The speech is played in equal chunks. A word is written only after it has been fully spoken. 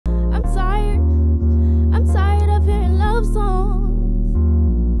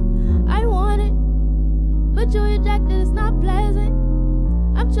But you rejected, it's not pleasant.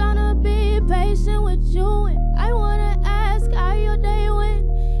 I'm tryna be patient with you, and I wanna ask how your day went.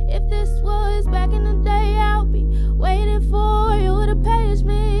 If this was back in the day, I'll be waiting for you to page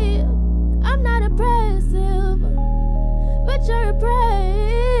me. I'm not impressive, but you're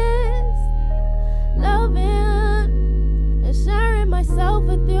impressed. Loving and sharing myself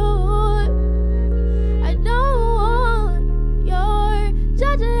with you.